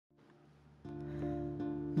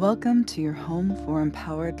Welcome to your home for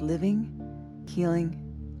empowered living, healing,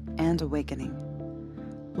 and awakening.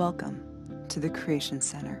 Welcome to the Creation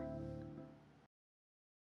Center.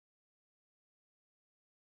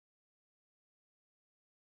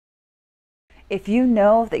 If you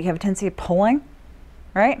know that you have a tendency of pulling,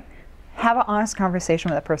 right? Have an honest conversation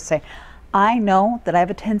with that person. Say, I know that I have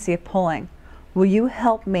a tendency of pulling. Will you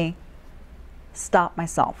help me stop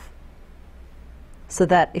myself? So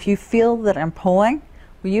that if you feel that I'm pulling,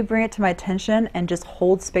 will you bring it to my attention and just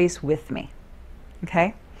hold space with me?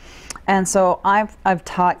 Okay? And so I've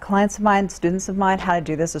taught clients of mine, students of mine how to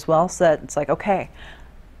do this as well. So that it's like, okay,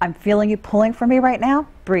 I'm feeling you pulling for me right now.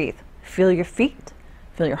 Breathe. Feel your feet.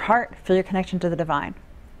 Feel your heart. Feel your connection to the divine.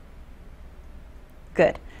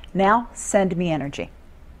 Good. Now send me energy.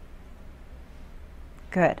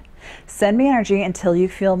 Good. Send me energy until you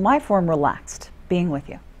feel my form relaxed being with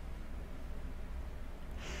you.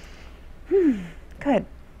 Good.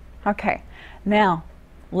 Okay. Now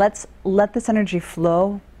let's let this energy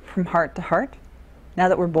flow from heart to heart. Now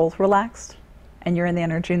that we're both relaxed and you're in the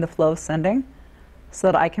energy and the flow of sending,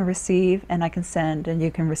 so that I can receive and I can send and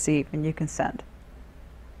you can receive and you can send.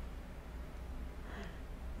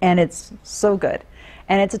 And it's so good.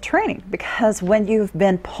 And it's a training, because when you've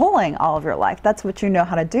been pulling all of your life, that's what you know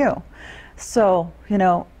how to do. So, you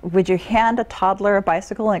know, would you hand a toddler a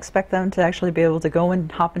bicycle and expect them to actually be able to go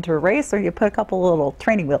and hop into a race, or you put a couple little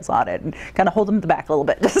training wheels on it and kind of hold them to the back a little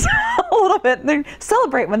bit, just a little bit, and then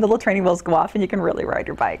celebrate when the little training wheels go off and you can really ride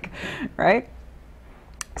your bike, right?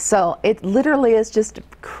 So it literally is just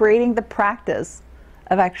creating the practice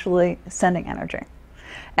of actually sending energy.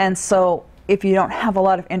 And so if you don't have a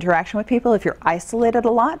lot of interaction with people, if you're isolated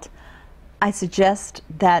a lot, I suggest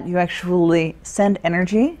that you actually send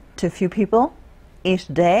energy to a few people each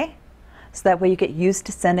day, so that way you get used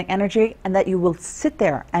to sending energy, and that you will sit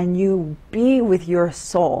there and you be with your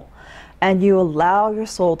soul and you allow your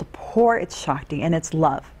soul to pour its Shakti and its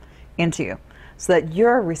love into you, so that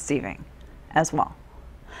you're receiving as well.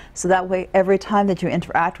 So that way every time that you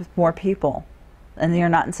interact with more people and you're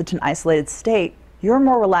not in such an isolated state, you're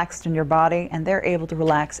more relaxed in your body and they're able to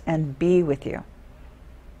relax and be with you.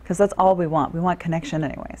 Because that's all we want. We want connection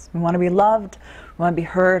anyways. We want to be loved, we want to be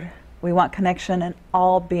heard, we want connection, and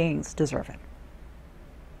all beings deserve it.